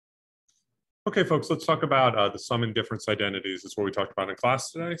Okay, folks, let's talk about the sum and difference identities. Is what we talked about in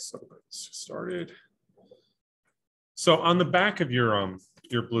class today. So let's get started. So on the back of your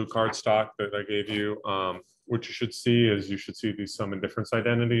blue card stock that I gave you, what you should see is these sum and difference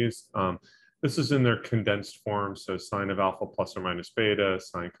identities. This is in their condensed form, so sine of alpha plus or minus beta,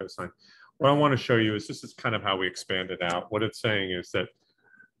 sine, cosine. What I want to show you is this is kind of how we expand it out. What it's saying is that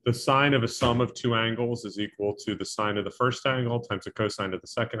the sine of a sum of two angles is equal to the sine of the first angle times the cosine of the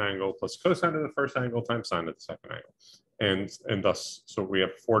second angle plus cosine of the first angle times sine of the second angle. And thus, so we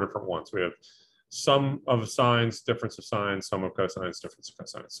have four different ones. We have sum of sines, difference of sines, sum of cosines, difference of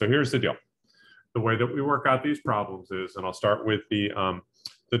cosines. So here's the deal. The way that we work out these problems is, and I'll start with the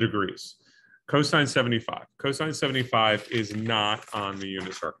degrees. Cosine 75. Cosine 75 is not on the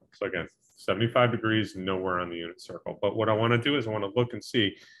unit circle. So again, 75 degrees, nowhere on the unit circle. But what I want to do is I want to look and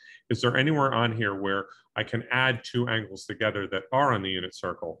see, is there anywhere on here where I can add two angles together that are on the unit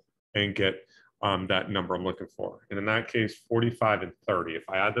circle and get that number I'm looking for? And in that case, 45 and 30. If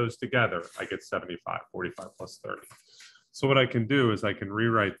I add those together, I get 75, 45 plus 30. So what I can do is I can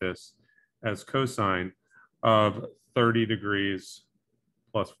rewrite this as cosine of 30 degrees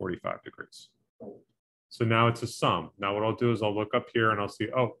plus 45 degrees. So now it's a sum. Now what I'll do is I'll look up here and I'll see,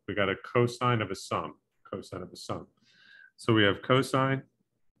 oh, we got a cosine of a sum, cosine of a sum. So we have cosine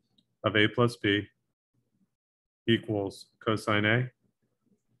of a plus b equals cosine a,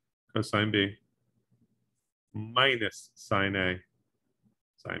 cosine b, minus sine a,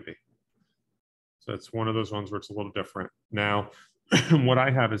 sine b. So it's one of those ones where it's a little different. Now, what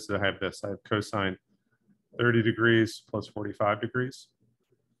I have is I have this. I have cosine 30 degrees plus 45 degrees.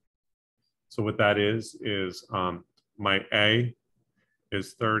 So what that is my A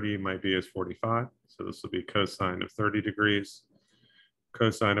is 30, my B is 45. So this will be cosine of 30 degrees,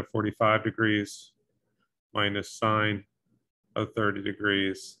 cosine of 45 degrees, minus sine of 30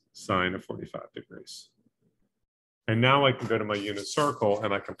 degrees, sine of 45 degrees. And now I can go to my unit circle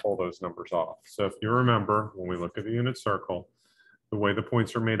and I can pull those numbers off. So if you remember, when we look at the unit circle, the way the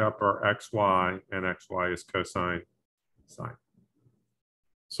points are made up are x, y, and x, y is cosine, sine.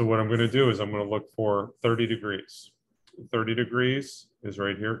 So what I'm going to do is I'm going to look for 30 degrees. 30 degrees is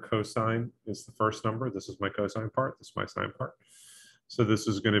right here. Cosine is the first number. This is my cosine part. This is my sine part. So this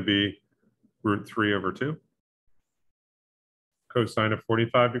is going to be root 3 over 2. Cosine of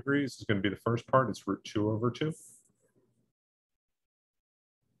 45 degrees is going to be the first part. It's root 2 over 2.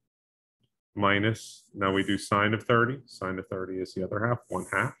 Minus, now we do sine of 30. Sine of 30 is the other half,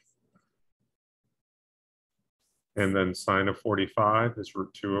 1/2. And then sine of 45 is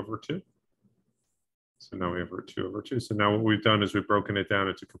root 2 over 2. So now we have root 2 over 2. So now what we've done is we've broken it down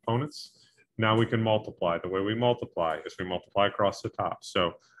into components. Now we can multiply. The way we multiply is we multiply across the top.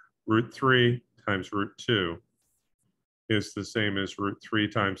 So root 3 times root 2 is the same as root 3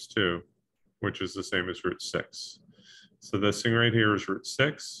 times 2, which is the same as root 6. So this thing right here is root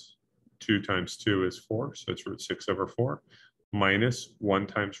 6. 2 times 2 is 4, so it's root 6 over 4. Minus 1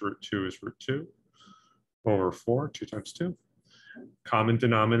 times root 2 is root 2 over 4, 2 times 2. Common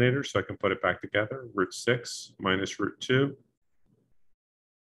denominator, so I can put it back together. Root 6 minus root 2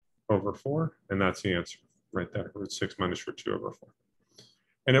 over 4, and that's the answer right there. Root 6 minus root 2 over 4.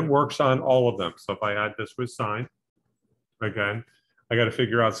 And it works on all of them. So if I add this with sine, again, I got to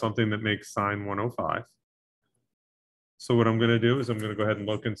figure out something that makes sine 105. So what I'm going to do is I'm going to go ahead and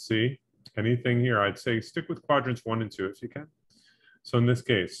look and see anything here. I'd say stick with quadrants 1 and 2 if you can. So in this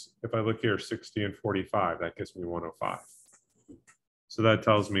case, if I look here, 60 and 45, that gives me 105. So that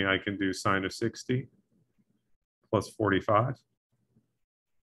tells me I can do sine of 60 plus 45.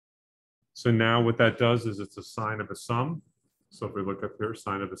 So now what that does is it's a sine of a sum. So if we look up here,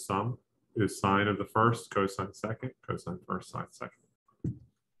 sine of the sum is sine of the first, cosine second, cosine first, sine second.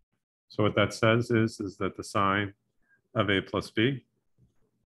 So what that says is that the sine of a plus b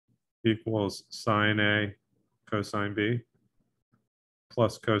equals sine a cosine b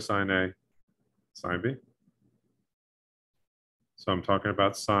plus cosine a sine b. So I'm talking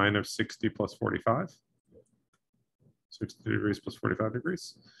about sine of 60 plus 45. 60 degrees plus 45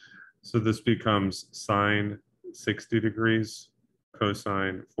 degrees. So this becomes sine 60 degrees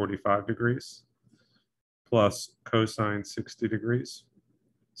cosine 45 degrees plus cosine 60 degrees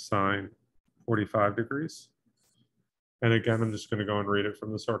sine 45 degrees. And again, I'm just going to go and read it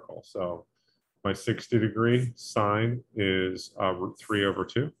from the circle. So my 60 degree sine is root 3 over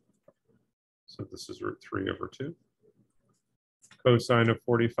 2. So this is root 3 over 2. Cosine of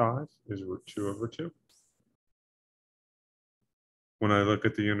 45 is root 2 over 2. When I look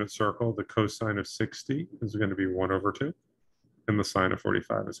at the unit circle, the cosine of 60 is going to be 1 over 2. And the sine of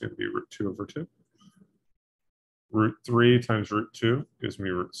 45 is going to be root 2 over 2. Root 3 times root 2 gives me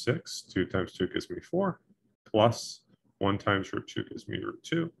root 6. 2 times 2 gives me 4. Plus 1 times root 2 gives me root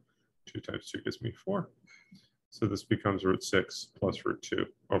 2. 2 times 2 gives me 4. So this becomes root 6 plus root 2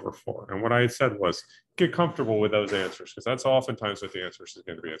 over 4. And what I had said was get comfortable with those answers, because that's oftentimes what the answers is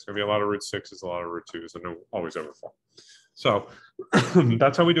going to be. It's going to be a lot of root 6s, a lot of root 2s, and always over 4. So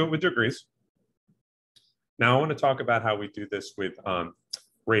that's how we do it with degrees. Now I want to talk about how we do this with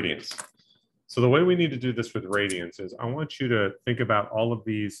radians. So the way we need to do this with radians is I want you to think about all of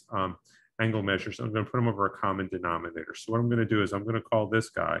these angle measures. I'm going to put them over a common denominator. So what I'm going to do is I'm going to call this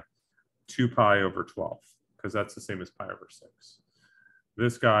guy 2 pi over 12, because that's the same as pi over 6.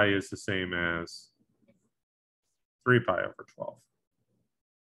 This guy is the same as 3 pi over 12.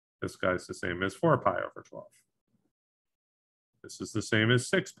 This guy's the same as 4 pi over 12. This is the same as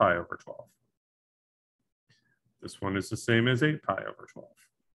 6 pi over 12. This one is the same as 8 pi over 12.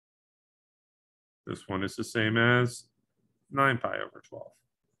 This one is the same as 9 pi over 12.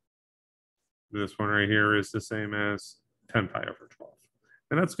 This one right here is the same as 10 pi over 12.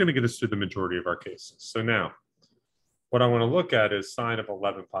 And that's going to get us to the majority of our cases. So now, what I want to look at is sine of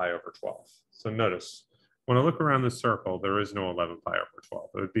 11 pi over 12. So notice, when I look around the circle, there is no 11 pi over 12.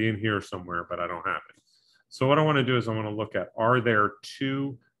 It would be in here somewhere, but I don't have it. So what I want to do is I want to look at, are there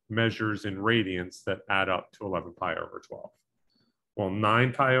two measures in radians that add up to 11 pi over 12? Well,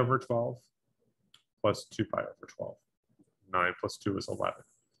 9 pi over 12 plus 2 pi over 12. 9 plus 2 is 11.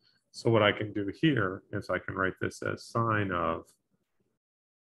 So what I can do here is I can write this as sine of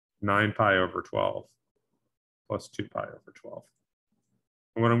 9 pi over 12 plus 2 pi over 12.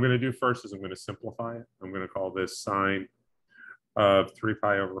 And what I'm going to do first is I'm going to simplify it. I'm going to call this sine of 3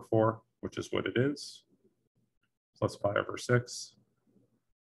 pi over 4, which is what it is, plus pi over 6.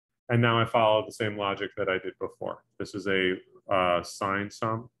 And now I follow the same logic that I did before. This is a sine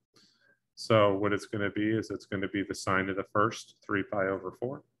sum. So what it's going to be is it's going to be the sine of the first, 3 pi over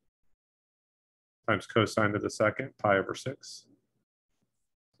 4, times cosine of the second, pi over 6,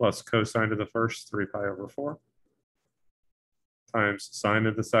 plus cosine of the first, 3 pi over 4, times sine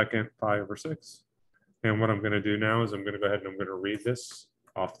of the second, pi over 6. And what I'm going to do now is I'm going to go ahead and I'm going to read this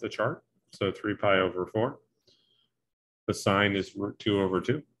off the chart. So 3 pi over 4. The sine is root 2 over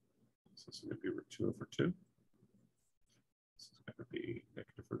 2. So this is going to be root 2 over 2. This is going to be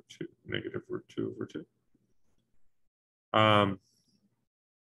negative root 2 over 2.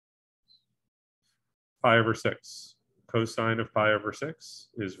 Pi over 6. Cosine of pi over 6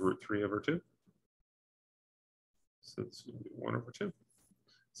 is root 3 over 2. So this is going to be 1 over 2.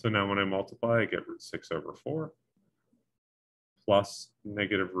 So now when I multiply, I get root 6 over 4 plus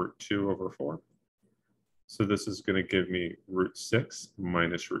negative root 2 over 4. So this is going to give me root 6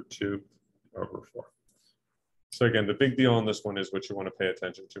 minus root 2 over 4. So again, the big deal on this one is what you want to pay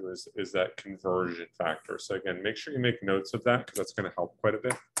attention to is that conversion factor. So again, make sure you make notes of that because that's going to help quite a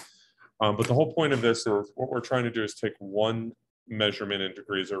bit. But the whole point of this is what we're trying to do is take one measurement in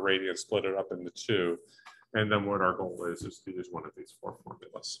degrees or radians, split it up into two. And then what our goal is to use one of these four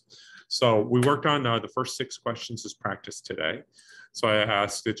formulas. So we worked on the first 6 questions as practice today. So I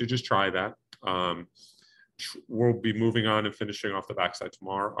asked that you just try that. We'll be moving on and finishing off the backside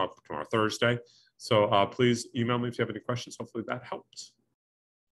tomorrow Thursday. So please email me if you have any questions. Hopefully that helped.